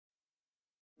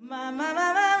How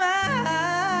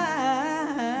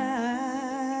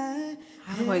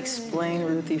do I explain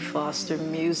Ruthie Foster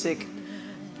music?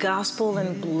 Gospel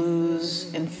and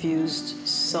blues infused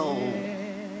soul.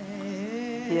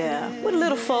 Yeah, with a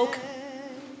little folk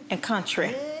and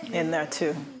country in there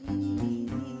too.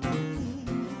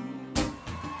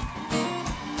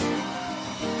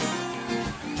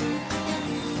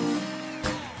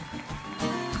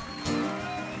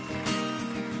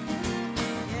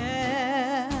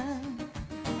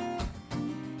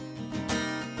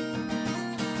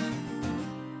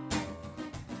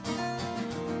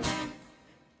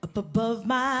 Up above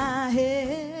my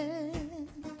head,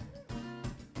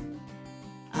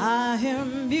 I hear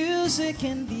music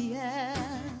in the air.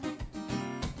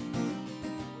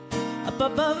 Up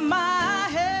above my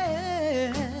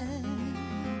head,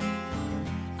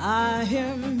 I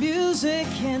hear music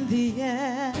in the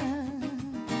air.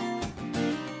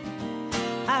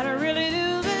 I really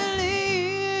do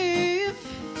believe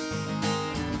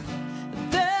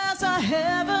there's a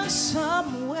heaven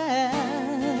somewhere.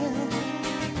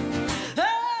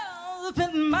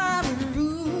 In my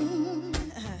room,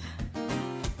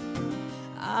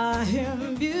 I hear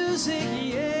music,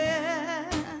 yeah.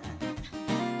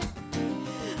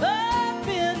 Up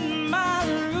in my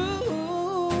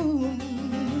room,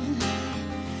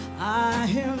 I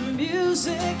hear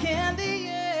music in the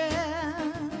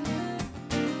air.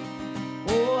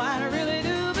 Oh, I really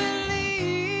do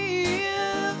believe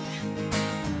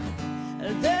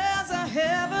there's a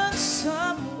heaven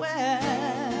somewhere.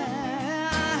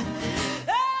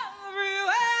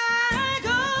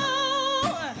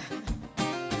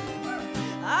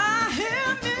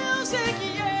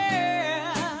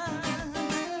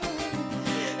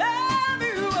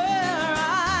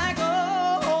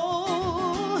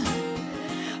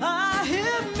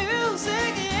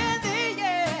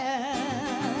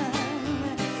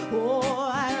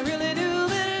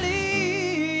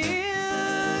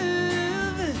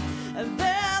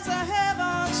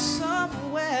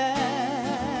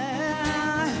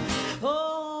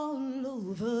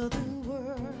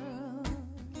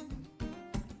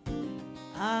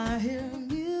 I hear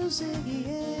music,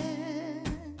 yeah,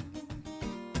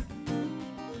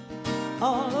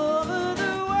 all over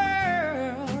the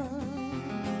world.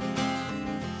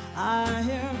 I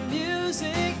hear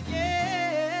music,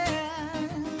 yeah.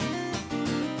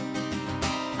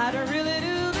 I really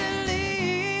do believe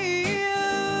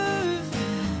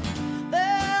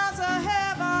there's a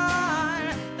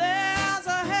heaven, there's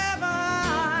a heaven.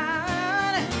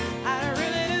 I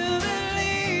really do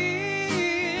believe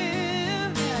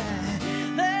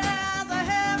there's a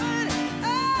heaven.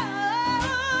 Oh,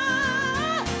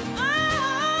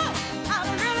 I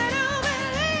really do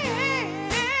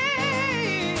believe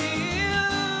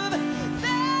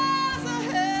there's a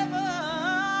heaven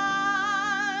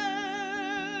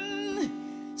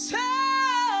somewhere.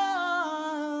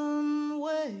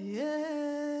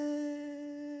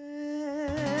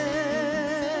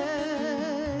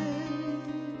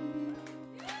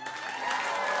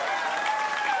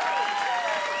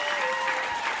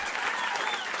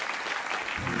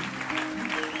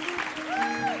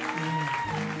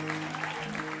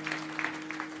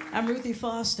 I'm Ruthie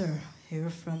Foster, here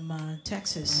from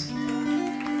Texas.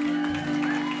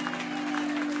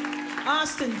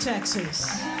 Austin,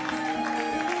 Texas.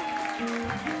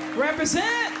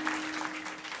 Represent!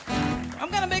 I'm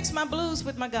gonna mix my blues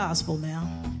with my gospel now.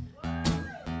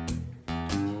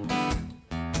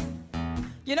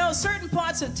 You know, certain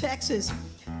parts of Texas,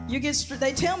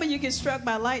 they tell me you get struck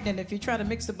by lightning if you try to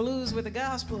mix the blues with the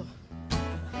gospel.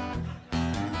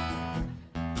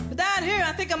 But down here,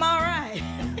 I think I'm all right.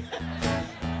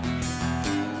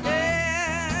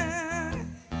 Yeah.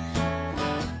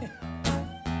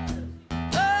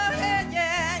 Oh, yeah,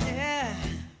 yeah, yeah.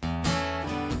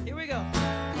 Here we go.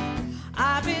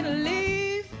 I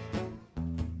believe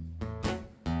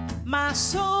my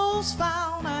soul's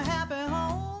found a happy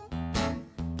home.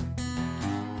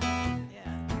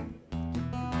 Yeah.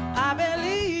 I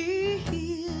believe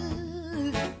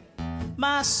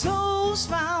my soul's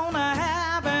found a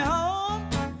happy home.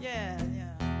 Yeah,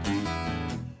 yeah.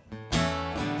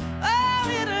 Oh,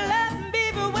 it left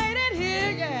me for waiting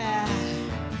here, yeah,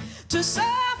 to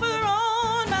suffer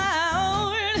on my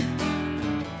own.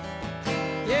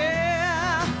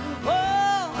 Yeah.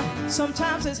 Oh,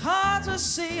 sometimes it's hard to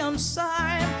say I'm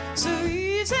sorry. So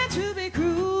easy to be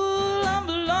cruel. I'm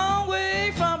a long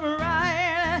way from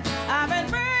right. I've been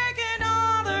breaking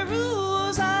all the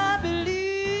rules I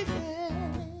believe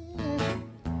in.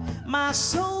 My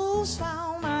soul's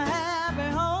found a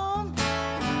happy home.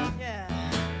 Yeah.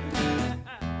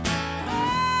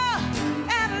 Oh,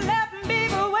 and left me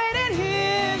for waiting.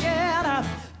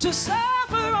 to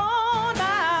suffer on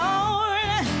my own.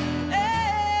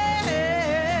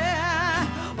 Yeah.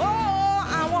 Oh,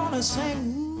 I wanna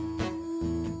sing.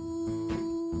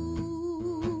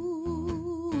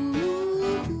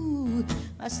 Ooh.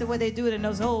 That's the way they do it in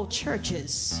those old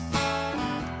churches.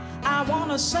 I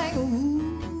wanna sing. Ooh.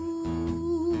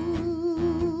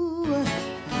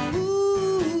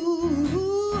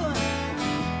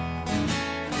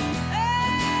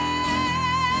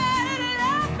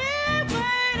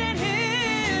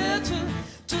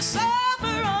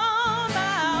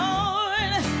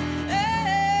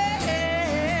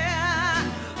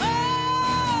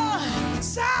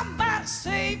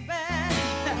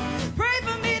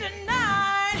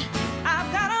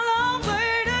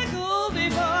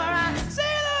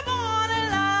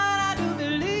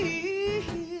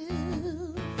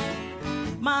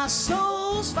 My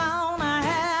soul's found a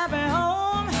happy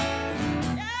home.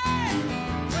 Yeah.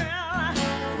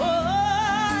 Well,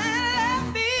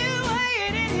 I'll be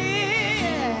waiting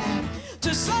here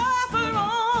to suffer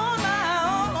on my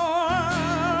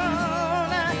own.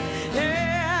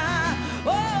 Yeah.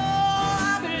 Oh,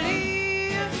 I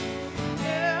believe,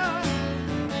 yeah,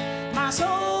 my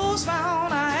soul's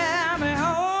found a happy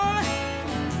home.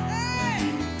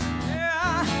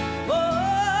 Yeah. Oh,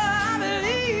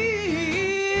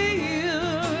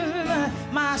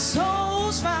 my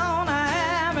soul's found a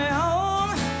happy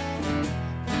home.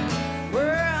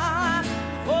 Well,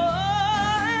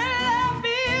 I'll be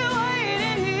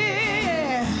waiting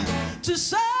here to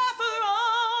suffer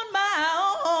on my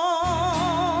own.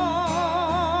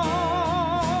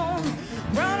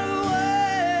 Run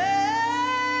away,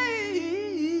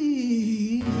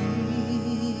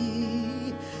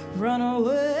 run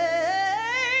away.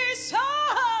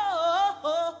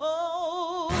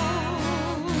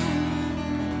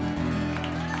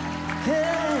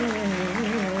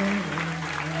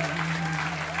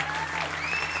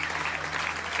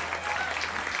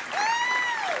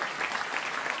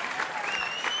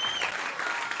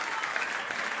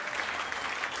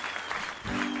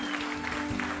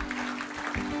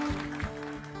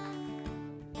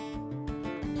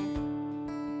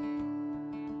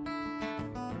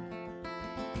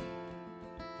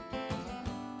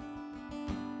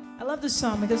 I love this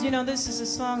song because, you know, this is a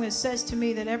song that says to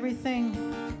me that everything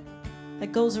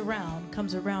that goes around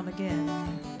comes around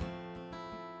again.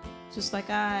 Just like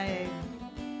I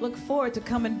look forward to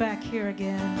coming back here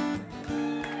again.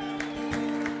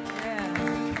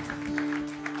 Yeah.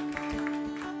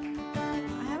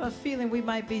 I have a feeling we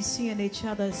might be seeing each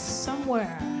other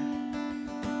somewhere,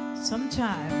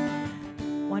 sometime,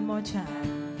 one more time.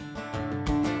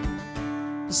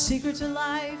 The secret to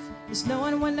life is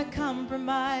knowing when to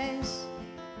compromise.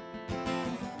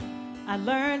 I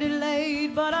learned it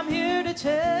late, but I'm here to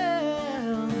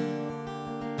tell.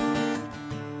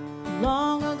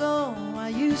 Long ago, I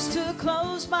used to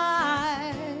close my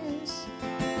eyes,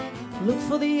 look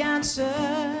for the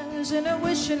answers in a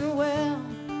wishing well.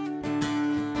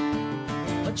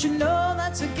 But you know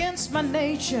that's against my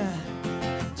nature,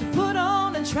 to put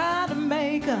on and try to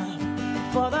make up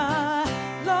for the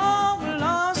long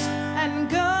lost and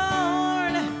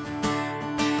gone.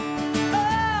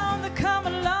 Oh, the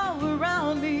common love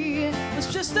around me was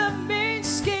just a mean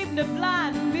scheme to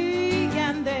blind me,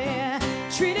 and they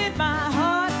treated my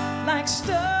heart like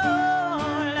stone.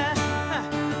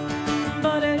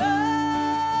 But it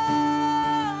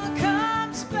all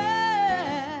comes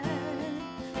back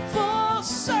full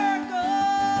circle.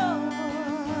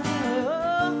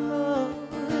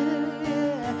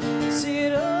 See,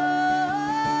 it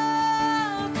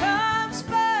all comes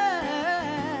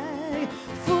back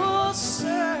full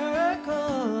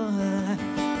circle.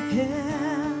 Yeah.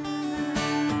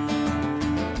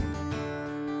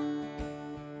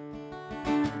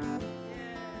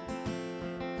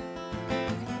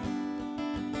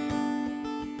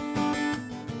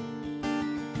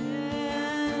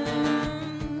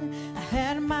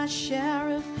 My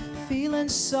sheriff, feeling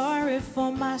sorry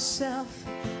for myself.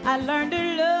 I learned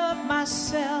to love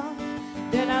myself,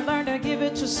 then I learned to give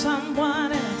it to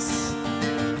someone else.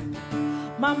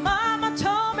 My mama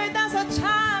told me there's a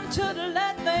time to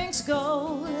let things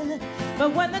go,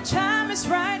 but when the time is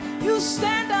right, you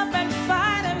stand up and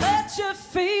fight and let your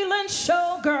feelings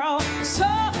show, girl. So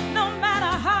no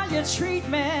matter how you treat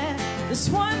me, this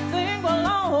one thing will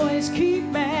always keep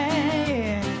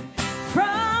me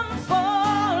from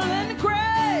falling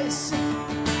grace.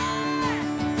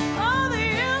 All the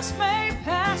years may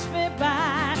pass me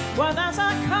by, well, there's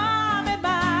a coming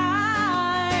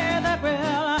by that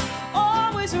will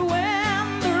always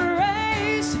win the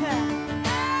race.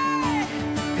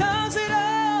 'Cause it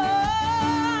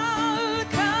all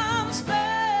comes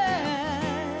back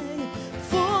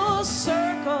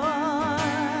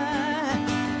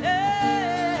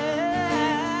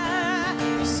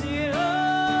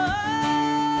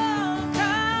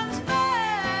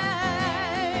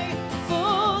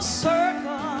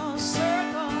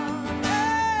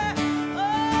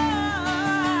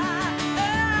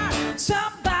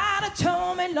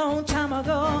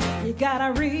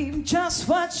gotta reap just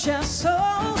what you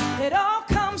sow. It all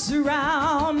comes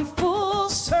around full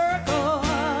circle.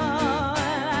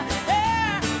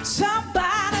 Yeah,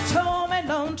 somebody told me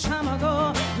long time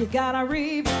ago, you gotta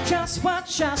reap just what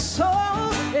you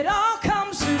sow. It all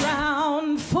comes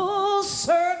around full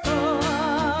circle.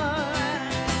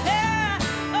 Yeah, it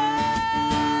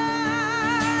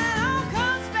all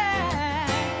comes back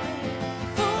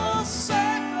full circle.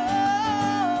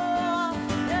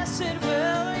 Yes, it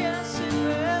will. Yes, it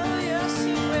will. Yes,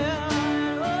 it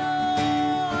will.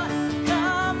 Oh, it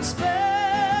comes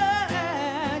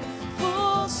back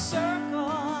full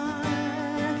circle.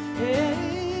 Yeah,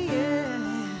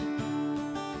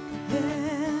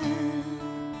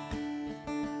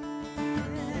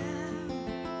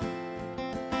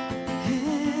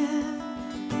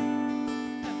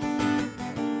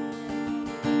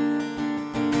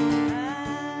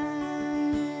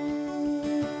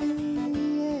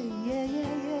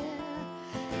 yeah, yeah.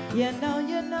 You know,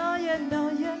 you know, you know,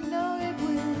 you know it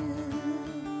will.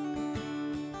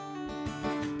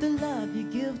 The love you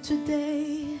give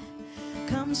today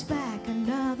comes back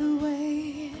another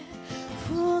way,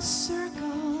 full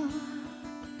circle.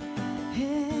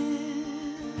 Yeah.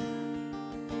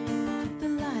 The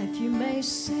life you may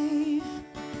save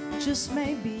just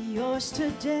may be yours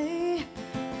today,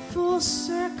 full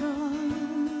circle.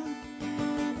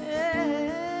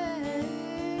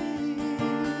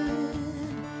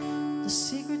 The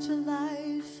secret to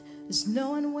life is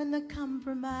knowing when to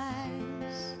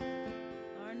compromise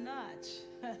or not.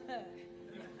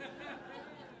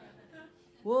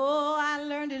 Oh, I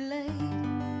learned it late,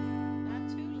 not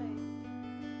too late.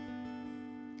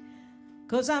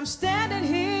 'Cause I'm standing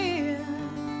here.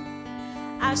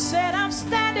 I said I'm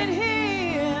standing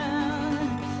here.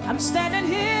 I'm standing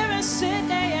here in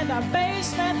Sydney in the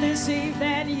basement this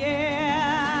evening,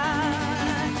 yeah.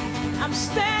 I'm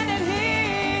standing here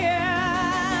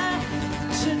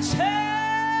to tell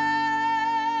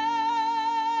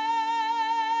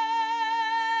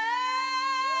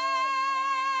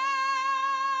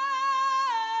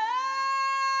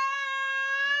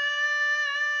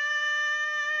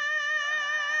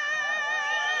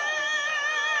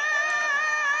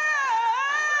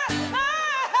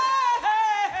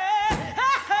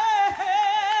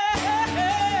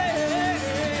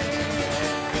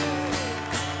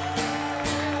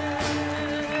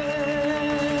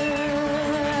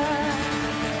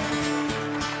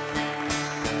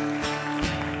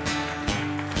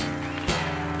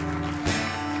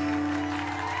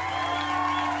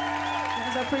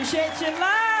I appreciate your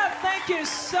love. Thank you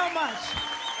so much.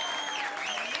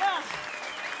 Yeah.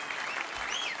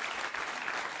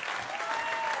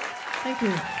 Thank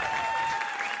you.